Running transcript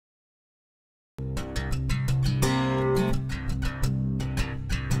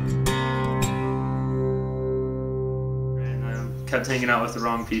kept hanging out with the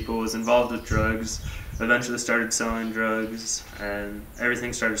wrong people, was involved with drugs, eventually started selling drugs, and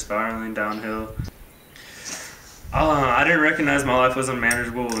everything started spiraling downhill. I didn't recognize my life was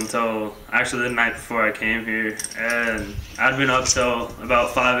unmanageable until actually the night before I came here, and I'd been up till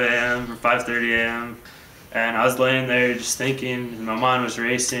about 5 a.m. or 5:30 a.m. and I was laying there just thinking, and my mind was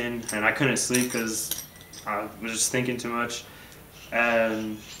racing, and I couldn't sleep because I was just thinking too much,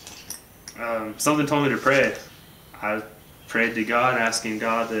 and something told me to pray. I prayed to God, asking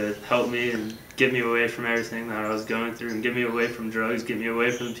God to help me and get me away from everything that I was going through and get me away from drugs, get me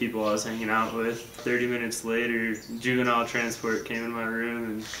away from the people I was hanging out with. 30 minutes later, juvenile transport came in my room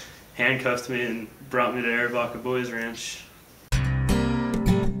and handcuffed me and brought me to Arivaca Boys Ranch.